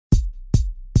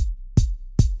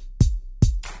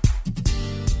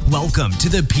Welcome to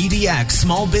the PDX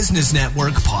Small Business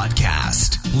Network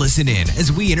podcast. Listen in as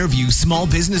we interview small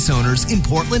business owners in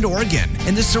Portland, Oregon,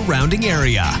 and the surrounding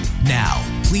area. Now,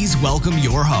 please welcome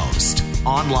your host,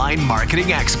 online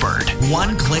marketing expert,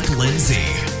 One Click Lindsay.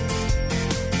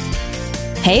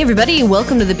 Hey everybody,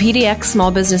 welcome to the PDX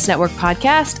Small Business Network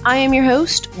podcast. I am your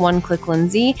host, One Click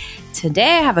Lindsay.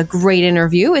 Today I have a great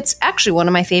interview. It's actually one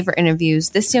of my favorite interviews.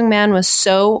 This young man was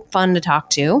so fun to talk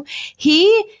to.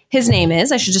 His name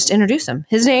is, I should just introduce him.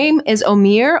 His name is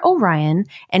Omir Orion,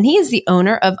 and he is the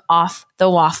owner of Off the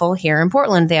Waffle here in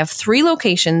Portland. They have 3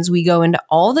 locations. We go into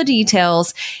all the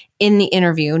details in the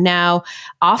interview. Now,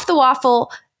 Off the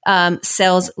Waffle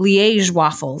sells Liège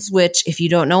waffles, which if you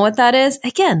don't know what that is,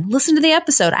 again, listen to the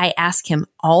episode. I ask him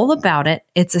all about it.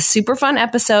 It's a super fun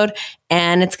episode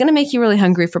and it's going to make you really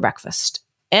hungry for breakfast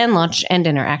and lunch and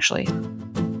dinner, actually.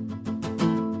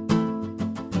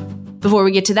 Before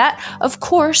we get to that, of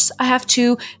course, I have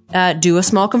to do a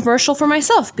small commercial for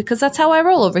myself because that's how I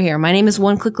roll over here. My name is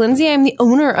One Click Lindsay. I'm the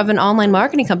owner of an online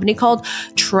marketing company called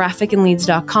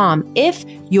trafficandleads.com. If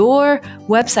your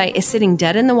website is sitting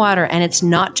dead in the water and it's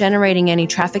not generating any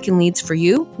traffic and leads for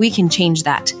you, we can change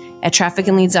that. At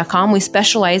trafficandleads.com, we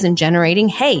specialize in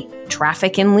generating,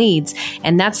 traffic and leads.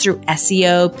 And that's through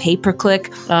SEO,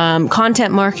 pay-per-click,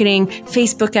 content marketing,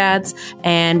 Facebook ads.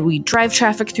 And we drive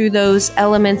traffic through those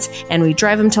elements and we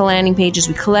drive them to landing pages.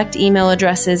 We collect email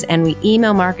addresses and we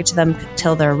email market to them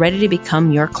till they're ready to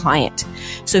become your client.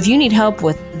 So if you need help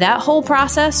with that whole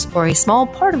process or a small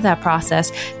part of that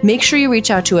process, make sure you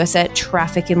reach out to us at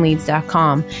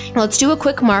trafficandleads.com. Let's do a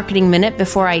quick marketing minute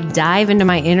before I dive into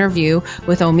my interview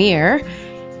with Omir.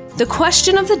 The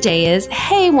question of the day is,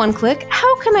 hey, One Click,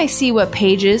 how can I see what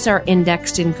pages are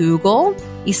indexed in Google?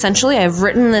 Essentially, I've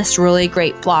written this really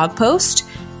great blog post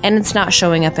and it's not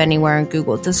showing up anywhere in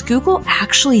Google. Does Google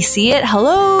actually see it?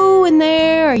 Hello in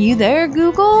there. Are you there,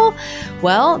 Google?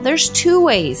 Well, there's 2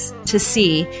 ways to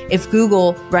see if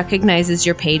Google recognizes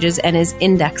your pages and is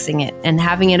indexing it and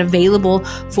having it available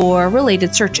for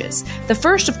related searches. The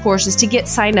first, of course, is to get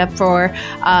signed up for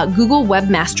Google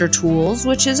Webmaster Tools,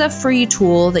 which is a free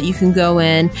tool that you can go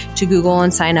in to Google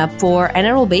and sign up for, and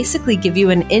it will basically give you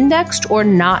an indexed or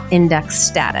not indexed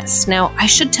status. Now, I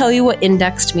should tell you what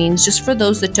indexed means, just for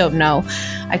those that don't know.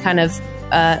 I kind of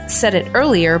said it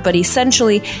earlier, but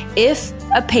essentially, if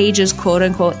a page is quote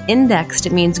unquote indexed,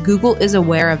 it means Google is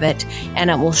aware of it and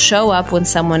it will show up when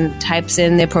someone types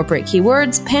in the appropriate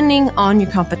keywords, depending on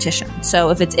your competition. So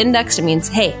if it's indexed, it means,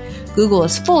 Google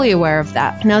is fully aware of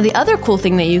that. Now, the other cool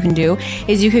thing that you can do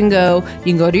is you can go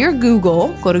to your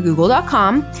Google, go to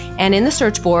google.com, and in the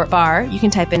search bar, you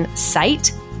can type in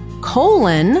site,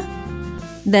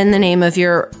 then the name of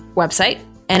your website,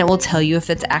 and it will tell you if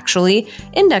it's actually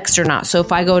indexed or not. So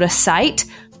if I go to site,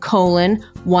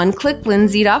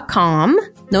 oneclicklindsay.com,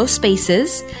 no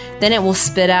spaces, then it will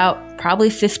spit out probably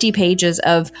 50 pages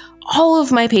of all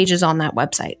of my pages on that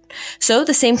website. So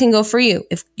the same can go for you.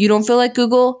 If you don't feel like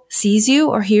Google sees you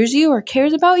or hears you or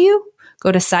cares about you,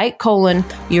 go to site,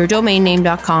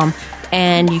 yourdomainname.com,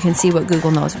 and you can see what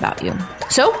Google knows about you.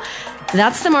 So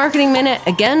that's the marketing minute.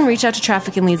 Again, reach out to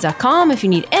trafficandleads.com if you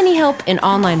need any help in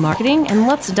online marketing, and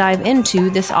let's dive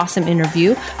into this awesome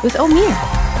interview with Omir.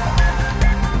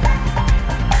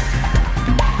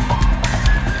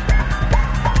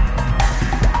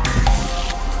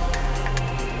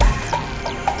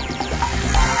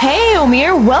 Hey,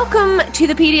 Omir, welcome to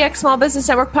the PDX Small Business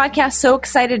Network podcast. So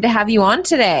excited to have you on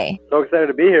today. So excited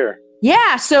to be here.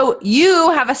 Yeah, so you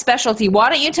have a specialty. Why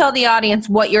don't you tell the audience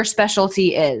what your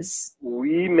specialty is?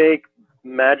 We make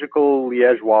magical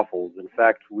Liège waffles. In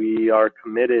fact, we are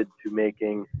committed to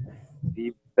making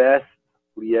the best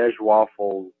Liège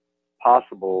waffles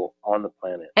possible on the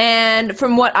planet. And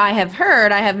from what I have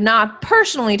heard, I have not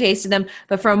personally tasted them,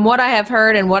 but from what I have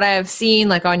heard and what I have seen,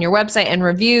 like on your website and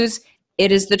reviews,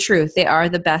 it is the truth. They are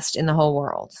the best in the whole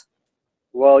world.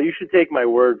 Well, you should take my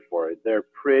word for it. They're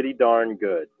pretty darn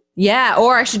good. Yeah,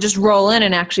 or I should just roll in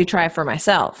and actually try for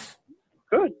myself.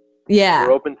 Good. Yeah.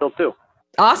 We're open till 2.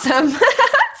 Awesome.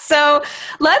 So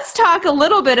let's talk a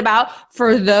little bit about,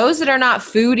 for those that are not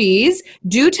foodies,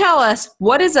 do tell us,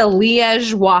 what is a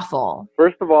Liège waffle?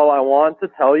 First of all, I want to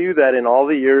tell you that in all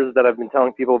the years that I've been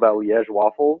telling people about Liège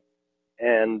waffles,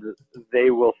 and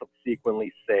they will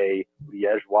subsequently say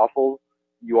Liège waffles,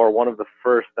 you are one of the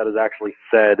first that has actually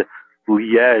said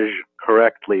Liège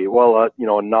correctly. Well, a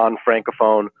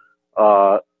non-francophone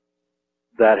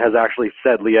that has actually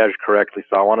said Liège correctly.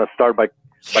 So I want to start by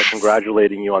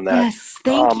congratulating you on that. Yes,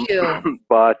 thank you.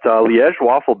 But Liège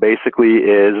waffle basically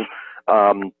is,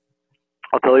 I'll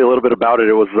tell you a little bit about it.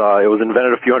 It was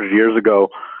invented a few hundred years ago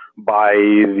by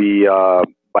the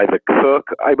by the cook,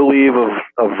 I believe, of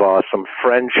some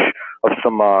French, of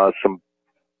some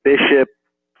bishop,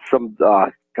 some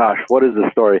gosh, what is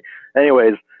this story?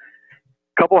 Anyways,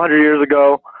 a couple hundred years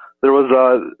ago, there was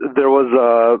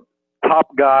a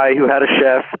top guy who had a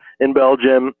chef in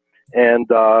Belgium, and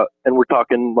we're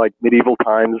talking like medieval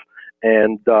times,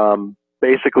 and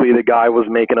basically the guy was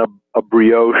making a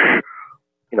brioche,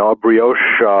 a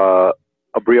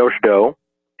brioche dough.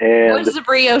 And what is a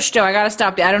brioche dough? I gotta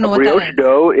stop you. I don't know what that is. Brioche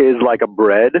dough is like a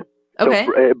bread. Okay.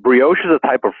 So brioche is a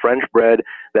type of French bread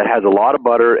that has a lot of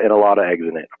butter and a lot of eggs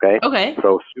in it. Okay. Okay.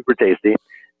 So super tasty,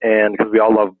 and because we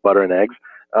all love butter and eggs.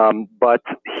 But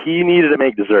he needed to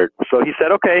make dessert, so he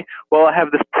said, "Okay, well, I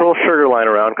have this pearl sugar lying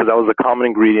around because that was a common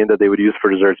ingredient that they would use for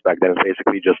desserts back then. It's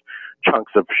basically just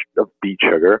chunks of beet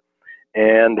sugar."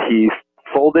 And he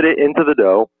folded it into the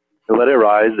dough and let it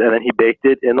rise, and then he baked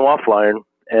it in the waffle iron.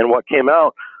 And what came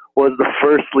out was the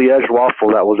first Liège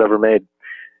waffle that was ever made.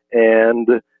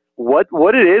 And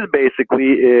what it is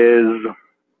basically is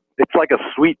it's like a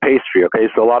sweet pastry. Okay,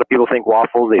 so a lot of people think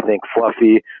waffles, they think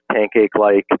fluffy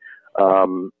pancake-like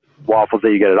waffles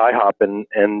that you get at IHOP,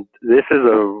 and this is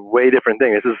a way different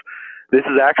thing. This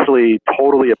is actually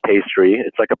totally a pastry.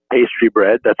 It's like a pastry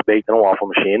bread that's baked in a waffle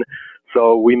machine.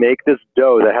 So we make this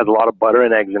dough that has a lot of butter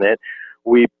and eggs in it.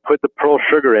 We put the pearl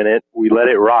sugar in it. We let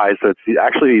it rise. So it's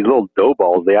actually these little dough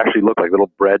balls. They actually look like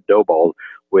little bread dough balls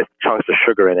with chunks of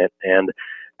sugar in it. And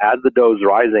as the dough is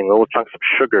rising, little chunks of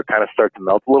sugar kind of start to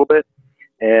melt a little bit.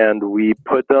 And we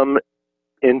put them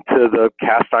into the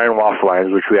cast iron waffle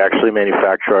irons, which we actually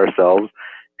manufacture ourselves.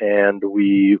 And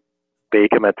we bake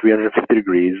them at 350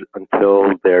 degrees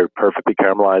until they're perfectly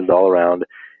caramelized all around.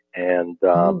 And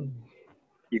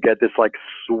you get this like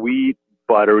sweet,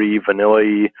 buttery,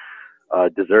 vanilla-y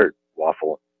dessert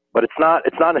waffle. But it's not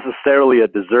necessarily a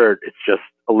dessert. It's just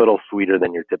a little sweeter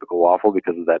than your typical waffle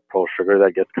because of that pearl sugar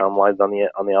that gets caramelized on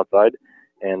the outside,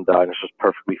 and it's just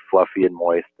perfectly fluffy and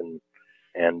moist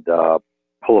and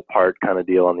pull apart kind of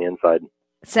deal on the inside.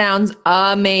 Sounds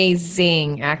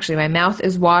amazing. Actually, my mouth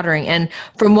is watering. And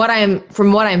from what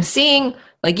I'm seeing,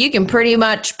 like you can pretty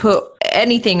much put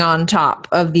anything on top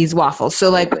of these waffles.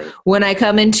 So like when I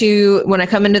come into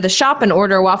the shop and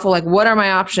order a waffle, like what are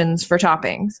my options for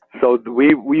toppings? So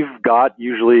we've got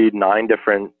usually 9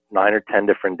 or 10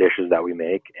 different dishes that we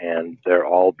make, and they're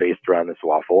all based around this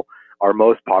waffle. Our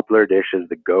most popular dish is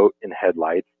the goat and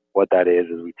headlights. What that is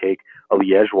we take a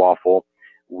Liège waffle,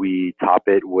 we top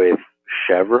it with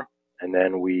chèvre, and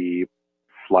then we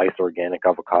slice organic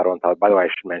avocado on top. By the way, I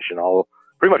should mention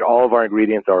pretty much all of our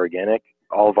ingredients are organic.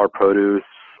 All of our produce,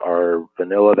 our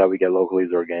vanilla that we get locally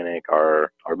is organic.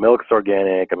 Our milk's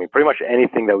organic. I mean, pretty much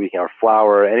anything that we can, our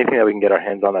flour, anything that we can get our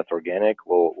hands on that's organic,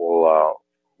 we'll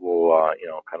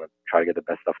kind of try to get the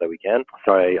best stuff that we can.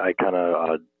 Sorry, I kind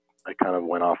of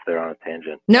went off there on a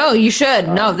tangent. No, you should.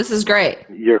 No, this is great.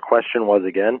 Your question was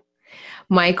again?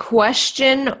 My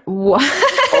question was...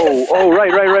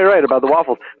 right, about the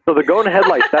waffles. So the goat and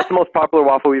headlights, that's the most popular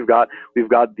waffle we've got. We've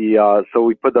got so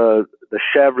we put the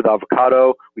chèvre, the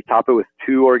avocado, we top it with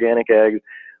 2 organic eggs.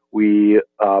 We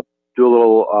do a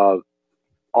little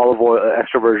olive oil,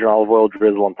 extra virgin olive oil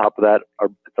drizzle on top of that.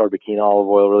 It's Arbequina olive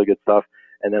oil, really good stuff.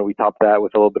 And then we top that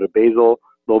with a little bit of basil,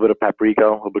 a little bit of paprika,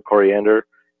 a little bit of coriander.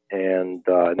 And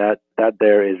that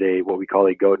there is what we call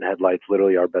a goat and headlights,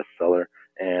 literally our best seller.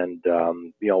 And,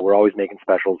 we're always making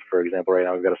specials. For example, right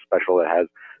now we've got a special that has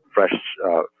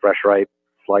fresh ripe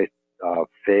sliced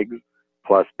figs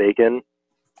plus bacon.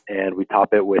 And we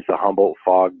top it with the Humboldt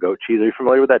Fog goat cheese. Are you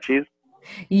familiar with that cheese?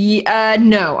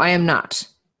 No, I am not.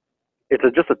 It's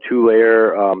just a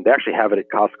 2-layer. They actually have it at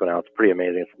Costco now. It's pretty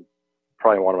amazing. It's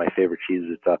probably one of my favorite cheeses.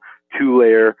 It's a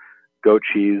 2-layer goat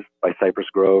cheese by Cypress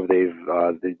Grove. They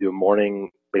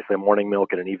do basically a morning milk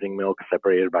and an evening milk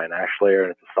separated by an ash layer,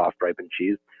 and it's a soft ripened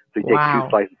cheese. So you take 2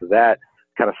 slices of that,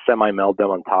 kind of semi-melt them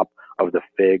on top of the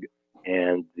fig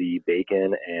and the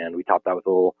bacon, and we top that with a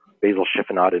little basil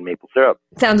chiffonade and maple syrup.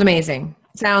 Sounds amazing.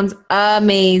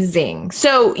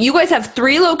 So you guys have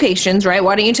 3 locations, right?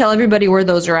 Why don't you tell everybody where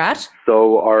those are at?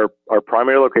 So our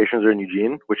primary locations are in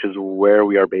Eugene, which is where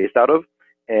we are based out of.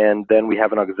 And then we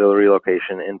have an auxiliary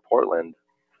location in Portland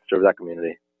to serve that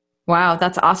community. Wow,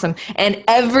 that's awesome. And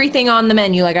everything on the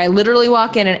menu, like I literally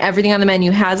walk in and everything on the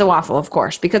menu has a waffle, of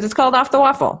course, because it's called Off the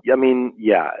Waffle. I mean,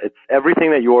 yeah, it's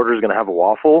everything that you order is going to have a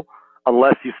waffle,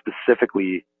 unless you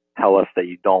specifically tell us that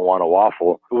you don't want a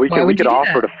waffle. We could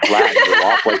offer to flatten the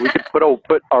waffle. Like we could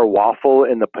put our waffle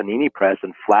in the panini press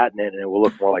and flatten it, and it will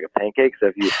look more like a pancake. So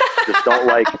if you just don't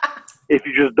like, if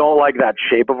you just don't like that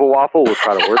shape of a waffle, we'll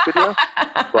try to work with you.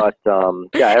 But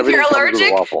yeah, if you're everything comes with a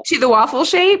allergic waffle. to the waffle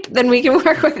shape, then we can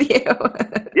work with you.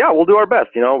 Yeah, we'll do our best.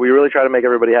 You know, we really try to make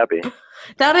everybody happy.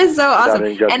 That is so awesome.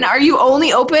 And are you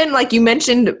only open, like you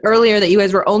mentioned earlier that you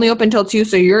guys were only open till 2,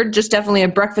 so you're just definitely a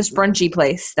breakfast brunchy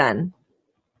place then?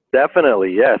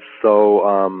 Definitely, yes.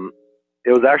 So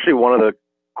it was actually one of the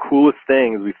coolest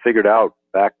things we figured out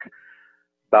back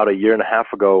about a year and a half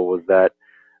ago was that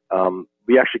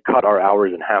we actually cut our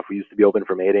hours in half. We used to be open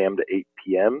from 8 a.m. to 8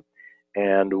 p.m.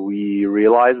 And we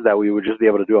realized that we would just be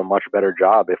able to do a much better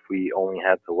job if we only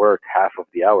had to work half of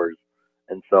the hours.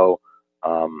 And so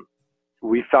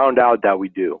we found out that we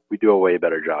do a way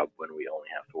better job when we only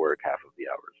have to work half of the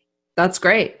hours. That's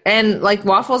great. And like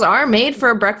waffles are made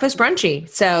for breakfast brunchy.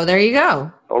 So there you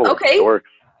go. Totally. Okay. It works.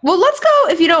 Well, let's go,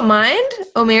 if you don't mind,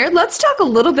 Omer, let's talk a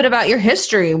little bit about your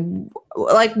history.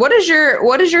 Like, what is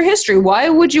your history? Why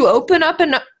would you open up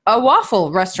a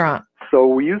waffle restaurant? So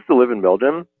we used to live in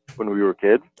Belgium when we were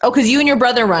kids. Oh, because you and your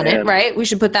brother run it, right? We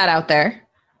should put that out there.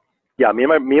 Yeah, me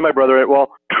and my brother.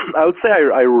 Well, I would say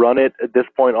I run it at this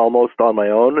point almost on my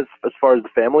own as far as the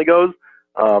family goes.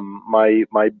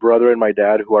 My brother and my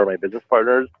dad, who are my business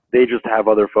partners, they just have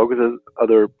other focuses.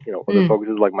 Other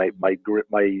focuses. Like my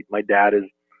dad is,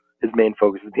 his main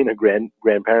focus is being a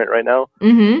grandparent right now,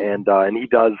 and he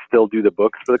does still do the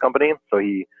books for the company. So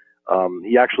he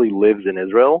actually lives in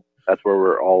Israel. That's where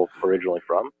we're all originally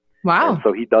from. Wow. And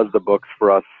so he does the books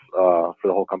for us for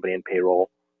the whole company and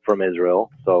payroll from Israel.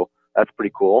 So that's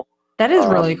pretty cool. That is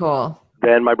really cool.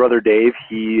 Then my brother Dave,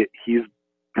 he's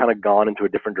kind of gone into a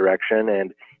different direction,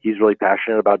 and he's really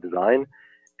passionate about design,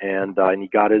 and he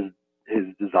got his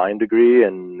design degree,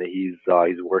 and he's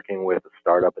working with a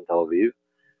startup in Tel Aviv,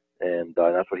 and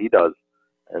that's what he does.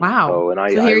 And wow. So I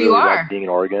here really you are. love being in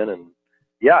Oregon, and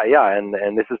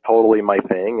and this is totally my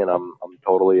thing, and I'm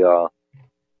totally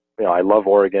I love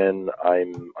Oregon.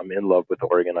 I'm in love with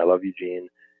Oregon. I love Eugene,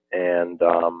 and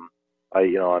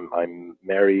I'm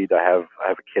married. I have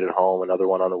a kid at home, another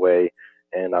one on the way,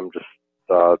 and I'm just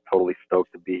totally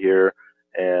stoked to be here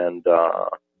and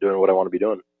doing what I want to be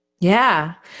doing.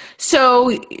 Yeah. So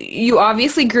you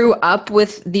obviously grew up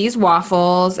with these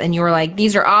waffles and you were like,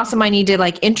 these are awesome. I need to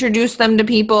like introduce them to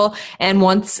people. And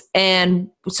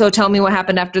so tell me what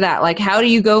happened after that. Like, how do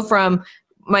you go from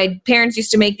my parents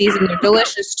used to make these and they're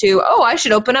delicious to, oh, I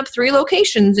should open up 3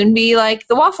 locations and be like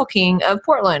the Waffle King of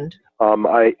Portland?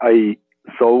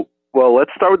 Well,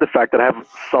 let's start with the fact that I have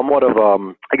somewhat of,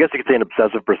 I guess you could say an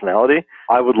obsessive personality.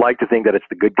 I would like to think that it's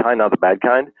the good kind, not the bad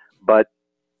kind, but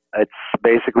it's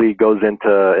basically goes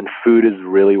into, and food is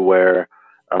really where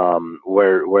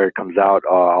it comes out.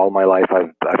 All my life,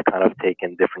 I've kind of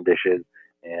taken different dishes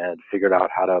and figured out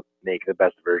how to make the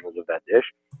best versions of that dish.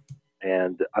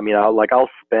 And I mean, I'll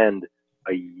spend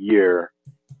a year,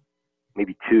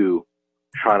 maybe 2,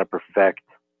 trying to perfect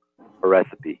a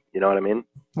recipe. You know what I mean?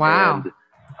 Wow.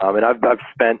 And I've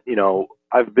spent,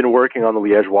 I've been working on the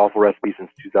Liège waffle recipe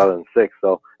since 2006.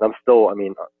 So I'm still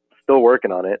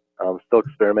working on it. I'm still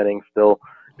experimenting, still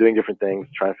doing different things,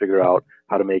 trying to figure out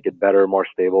how to make it better, more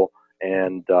stable.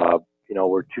 And,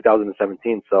 we're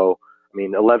 2017. So,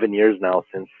 11 years now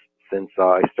since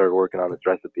I started working on this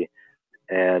recipe.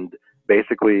 And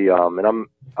basically, and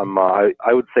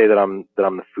I would say that I'm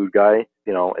the food guy,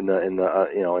 in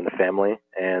the family,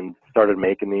 and started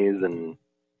making these, and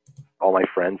all my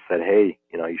friends said, hey,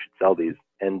 you should sell these.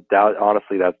 And that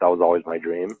was always my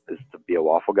dream, is to be a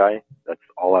waffle guy. That's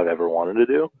all I've ever wanted to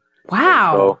do.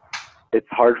 Wow. And so it's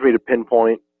hard for me to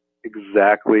pinpoint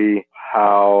exactly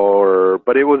how,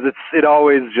 but it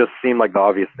always just seemed like the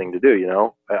obvious thing to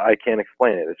do, I can't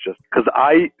explain it. It's just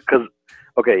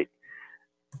okay,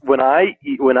 when I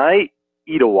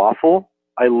eat a waffle,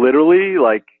 I literally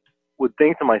would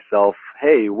think to myself,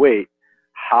 hey, wait,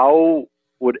 how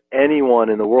would anyone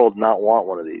in the world not want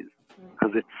one of these?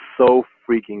 Because it's so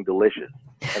freaking delicious,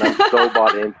 and I'm so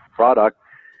bought into the product.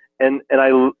 And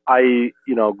I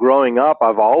growing up,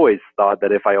 I've always thought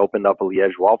that if I opened up a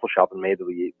Liège waffle shop and made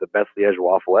the best Liège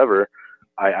waffle ever,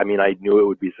 I knew it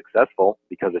would be successful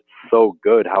because it's so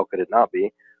good. How could it not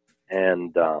be?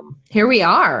 And here we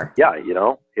are. Yeah,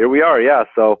 here we are. Yeah.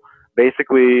 So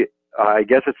basically, I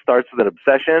guess it starts with an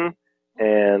obsession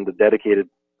and the dedicated,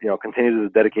 continues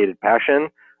with a dedicated passion.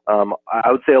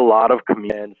 I would say a lot of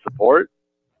community support.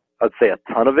 I'd say a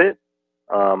ton of it.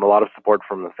 A lot of support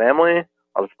from the family, a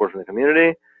lot of support from the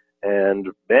community, and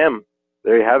bam,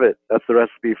 there you have it. That's the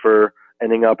recipe for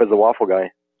ending up as a waffle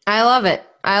guy. I love it.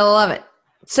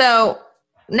 So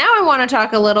now I want to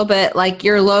talk a little bit, like,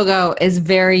 your logo is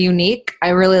very unique. I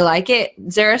really like it.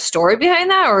 Is there a story behind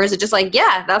that, or is it just like,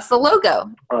 yeah, that's the logo?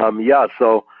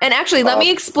 So. And actually, let me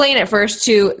explain it first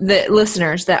to the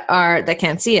listeners that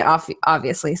can't see it,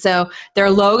 obviously. So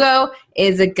their logo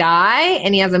is a guy,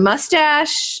 and he has a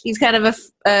mustache. He's kind of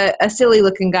a silly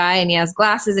looking guy, and he has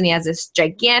glasses, and he has this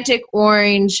gigantic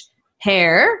orange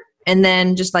hair, and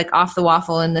then just like off the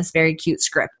waffle in this very cute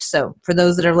script. So for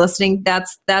those that are listening,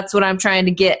 that's what I'm trying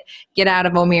to get out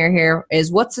of Omir here,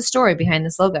 is what's the story behind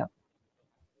this logo?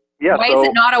 Yeah, Why so is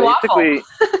it not a waffle?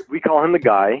 we call him the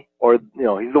guy, or,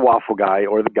 he's the waffle guy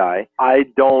or the guy. I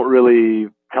don't really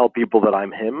tell people that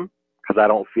I'm him because I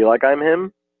don't feel like I'm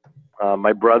him.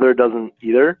 My brother doesn't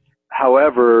either.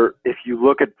 However, if you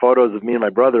look at photos of me and my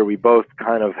brother, we both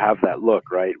kind of have that look,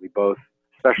 right? We both,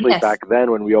 especially Yes. back then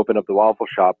when we opened up the waffle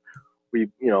shop, we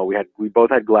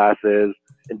both had glasses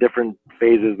in different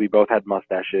phases. We both had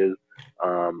mustaches.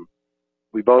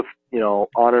 We both,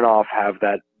 on and off have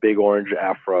that big orange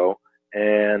afro.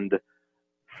 And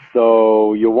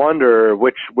so you wonder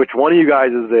which one of you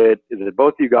guys is it? Is it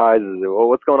both of you guys? Is it,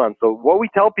 what's going on? So what we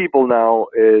tell people now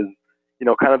is,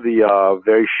 kind of the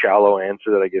very shallow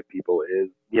answer that I give people is,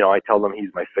 I tell them he's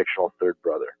my fictional third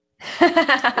brother.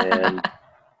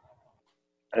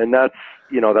 and that's,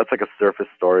 that's like a surface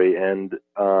story. And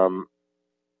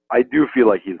I do feel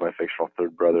like he's my fictional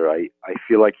third brother. I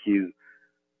feel like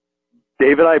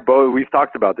Dave and I both, we've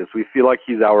talked about this. We feel like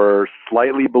he's our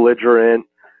slightly belligerent,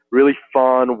 really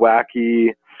fun,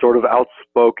 wacky, sort of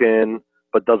outspoken,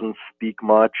 but doesn't speak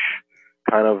much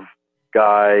kind of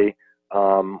guy.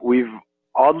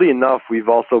 Oddly enough, we've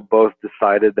also both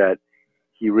decided that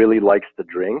he really likes to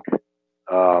drink,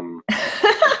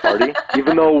 party,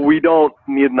 even though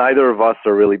neither of us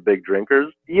are really big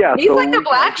drinkers. Yeah. He's like the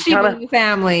black sheep of the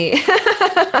family.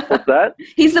 What's that?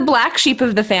 He's the black sheep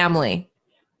of the family.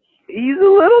 He's a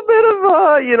little bit of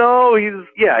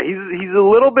he's a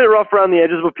little bit rough around the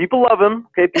edges, but people love him.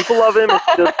 Okay, people love him.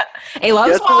 It's just he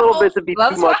loves gets waffles. A little bit to be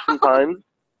too much sometimes.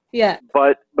 Yeah.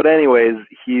 But anyways,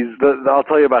 I'll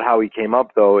tell you about how he came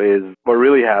up though. Is what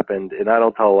really happened, and I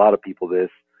don't tell a lot of people this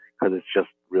because it's just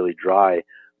really dry.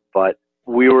 But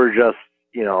we were just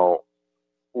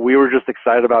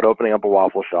excited about opening up a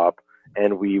waffle shop,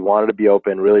 and we wanted to be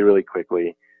open really, really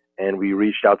quickly. And we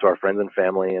reached out to our friends and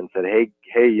family and said, hey,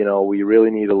 we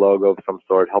really need a logo of some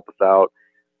sort. Help us out.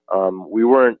 We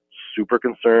weren't super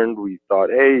concerned. We thought,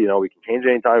 hey, we can change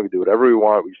it anytime. We can do whatever we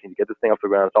want. We just need to get this thing off the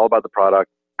ground. It's all about the product,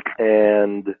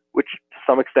 and which to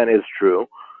some extent is true.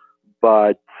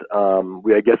 But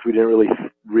I guess we didn't really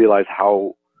realize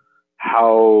how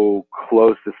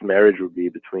close this marriage would be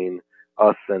between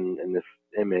us and this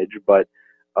image. But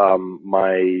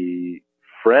my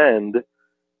friend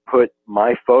put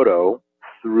my photo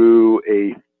through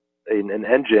an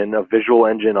engine, a visual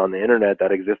engine on the internet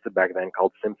that existed back then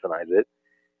called Simpsonize It,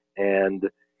 and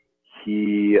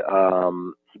he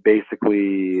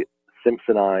basically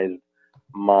Simpsonized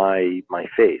my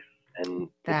face and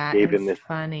gave him this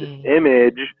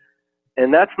image.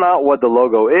 And that's not what the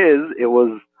logo is. It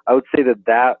was, I would say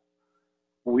that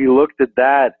we looked at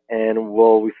that and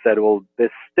we said, well,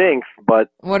 this stinks, but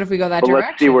what if we go that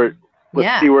direction?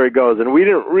 Let's see where it goes. And we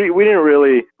didn't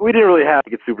really have to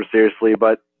get super seriously,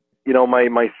 but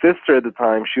my sister at the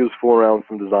time, she was fooling around with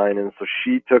some design, and so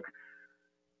she took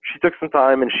some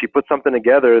time and she put something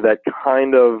together that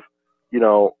kind of,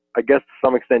 I guess to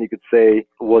some extent you could say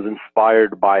was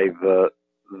inspired by the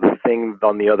thing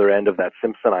on the other end of that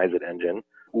Simpsonize It engine.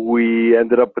 We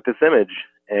ended up with this image,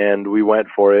 and we went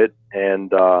for it.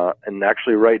 And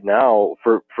actually right now,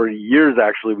 for years,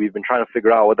 actually, we've been trying to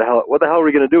figure out what the hell are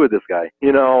we going to do with this guy?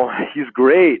 He's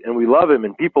great and we love him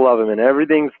and people love him and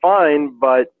everything's fine,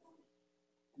 but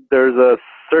there's a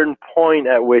certain point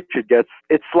at which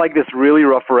it's like this really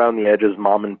rough around the edges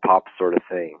mom and pop sort of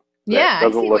thing. Yeah. It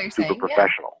doesn't look super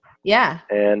professional. Yeah.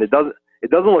 And it doesn't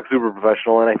look super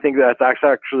professional. And I think that's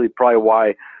actually probably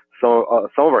why some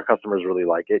of our customers really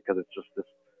like it, because it's just this,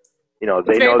 they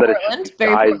know that it's just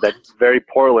guys that's very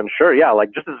Portland. Sure. Yeah.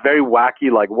 Like just this very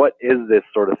wacky, like, what is this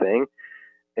sort of thing?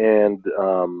 And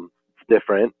it's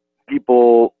different.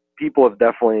 People have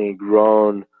definitely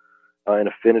grown an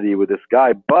affinity with this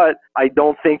guy, but I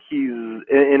don't think he's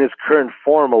in his current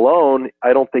form alone.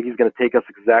 I don't think he's going to take us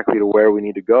exactly to where we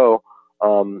need to go.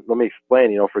 Let me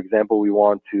explain. For example, we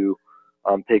want to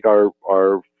take our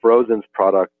frozen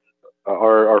product,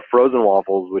 our frozen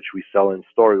waffles, which we sell in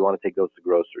store. We want to take those to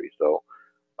grocery. So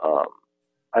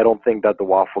I don't think that the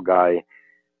waffle guy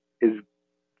is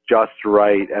just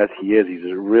right as he is.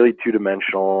 He's really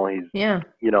two-dimensional.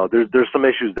 There's some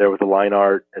issues there with the line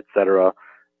art, etc.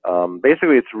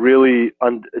 basically it's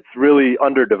really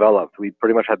underdeveloped. We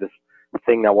pretty much had this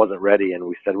thing that wasn't ready, and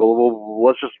we said, well,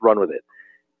 let's just run with it,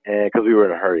 and because we were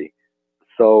in a hurry.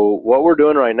 So what we're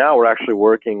doing right now, we're actually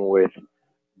working with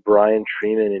Brian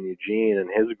Treenan in Eugene and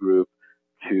his group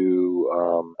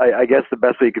to, I guess the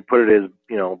best way you could put it is,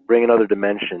 bring another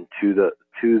dimension to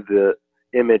the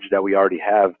image that we already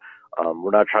have.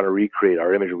 We're not trying to recreate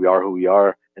our image. We are who we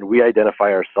are, and we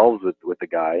identify ourselves with the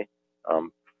guy,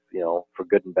 for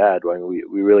good and bad. I mean,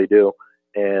 we really do,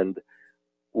 and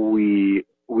we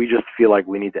just feel like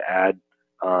we need to add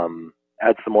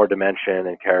some more dimension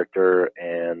and character,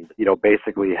 and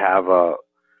basically have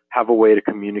a way to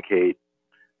communicate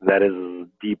that is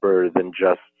deeper than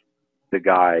just the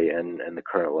guy and the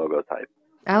current logo type.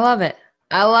 I love it.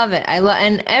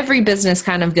 And every business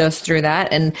kind of goes through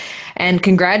that. And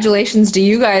congratulations to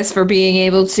you guys for being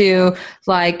able to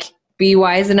be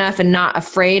wise enough and not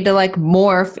afraid to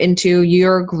morph into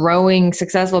your growing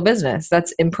successful business.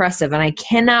 That's impressive. And I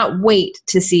cannot wait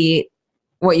to see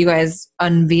what you guys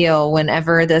unveil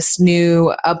whenever this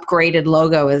new upgraded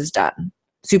logo is done.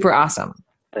 Super awesome.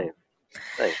 Thanks.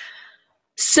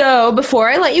 So before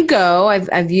I let you go,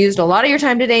 I've used a lot of your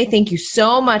time today. Thank you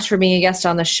so much for being a guest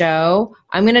on the show.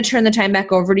 I'm going to turn the time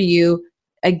back over to you.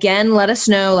 Again, let us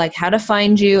know how to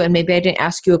find you, and maybe I didn't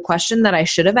ask you a question that I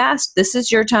should have asked. This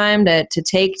is your time to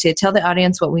tell the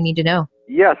audience what we need to know.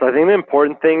 Yes, I think the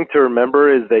important thing to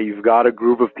remember is that you've got a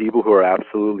group of people who are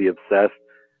absolutely obsessed.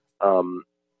 And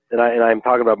I'm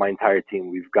talking about my entire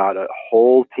team. We've got a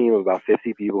whole team of about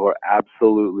 50 people who are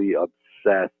absolutely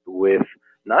obsessed with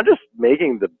not just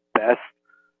making the best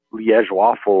Liège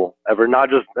waffle ever, not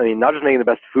just making the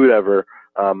best food ever,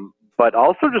 but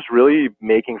also just really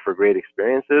making for great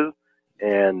experiences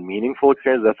and meaningful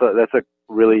experiences. That's a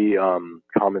really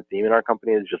common theme in our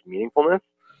company, is just meaningfulness.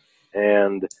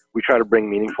 And we try to bring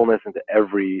meaningfulness into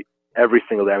every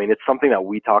single day. I mean, it's something that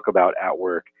we talk about at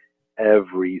work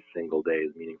every single day,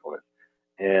 is meaningfulness.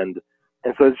 And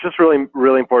so it's just really,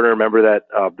 really important to remember that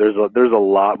there's a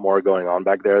lot more going on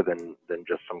back there than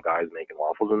just some guys making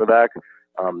waffles in the back.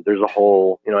 There's a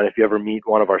whole, and if you ever meet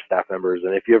one of our staff members,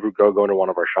 and if you ever go into one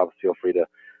of our shops, feel free to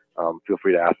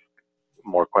ask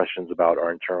more questions about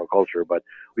our internal culture. But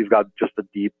we've got just a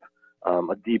deep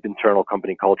internal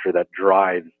company culture that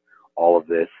drives all of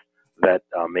this, that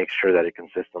makes sure that it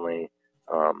consistently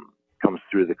comes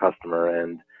through the customer.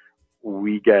 And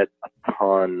we get a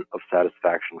ton of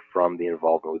satisfaction from the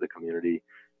involvement with the community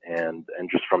and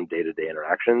just from day-to-day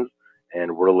interactions.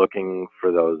 And we're looking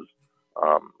for those,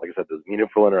 like I said, those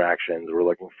meaningful interactions. We're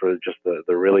looking for just the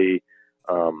really,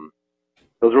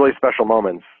 those really special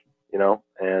moments,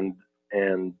 and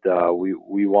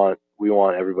we want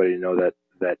everybody to know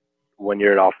that when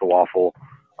you're at Off the Waffle,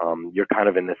 you're kind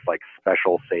of in this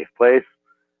special, safe place,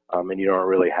 and you don't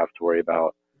really have to worry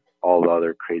about all the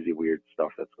other crazy, weird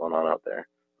stuff that's going on out there.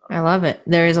 I love it.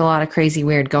 There is a lot of crazy,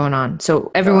 weird going on.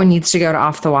 So everyone needs to go to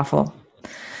Off the Waffle.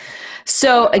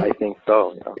 So I think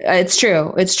so. Yeah. It's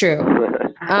true.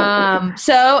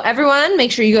 So everyone,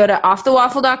 make sure you go to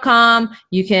offthewaffle.com.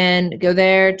 You can go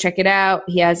there, check it out.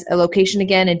 He has a location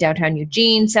again in downtown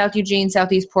Eugene,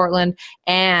 Southeast Portland,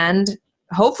 and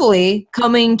hopefully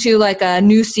coming to a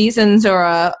New Seasons or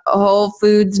a Whole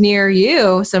Foods near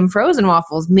you, some frozen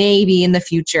waffles maybe in the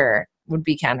future would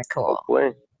be kind of cool.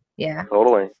 Hopefully. Yeah.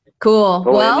 Totally. Cool.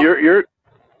 Totally. Well,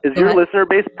 and your listener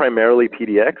base primarily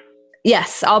PDX?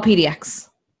 Yes, all PDX.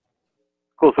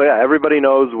 Cool. So yeah, everybody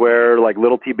knows where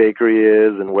Little T Bakery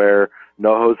is and where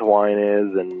NoHo's Hawaiian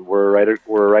is, and we're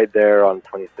right there on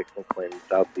 26th and Clinton,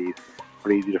 Southeast.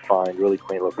 Pretty easy to find, really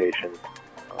quaint location.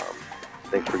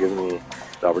 Thanks for giving me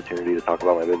the opportunity to talk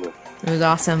about my business. It was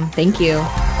awesome. Thank you.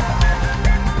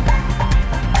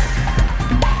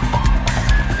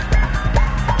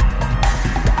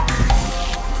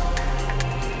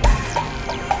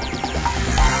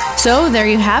 So there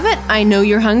you have it. I know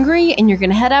you're hungry and you're going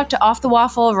to head out to Off the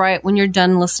Waffle right when you're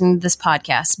done listening to this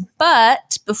podcast.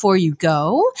 But before you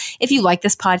go, if you like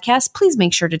this podcast, please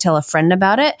make sure to tell a friend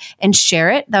about it and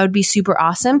share it. That would be super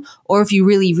awesome. Or if you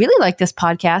really, really like this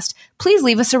podcast, please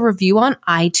leave us a review on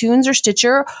iTunes or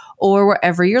Stitcher or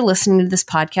wherever you're listening to this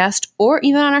podcast, or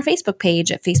even on our Facebook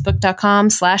page at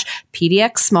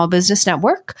facebook.com/PDX Small Business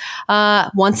Network.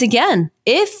 Once again,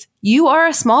 if you are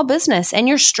a small business and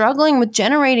you're struggling with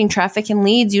generating traffic and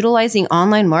leads utilizing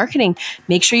online marketing,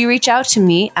 make sure you reach out to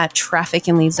me at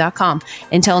trafficandleads.com.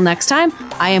 Until next time,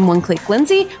 I am One Click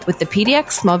Lindsay with the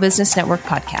PDX Small Business Network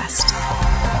podcast.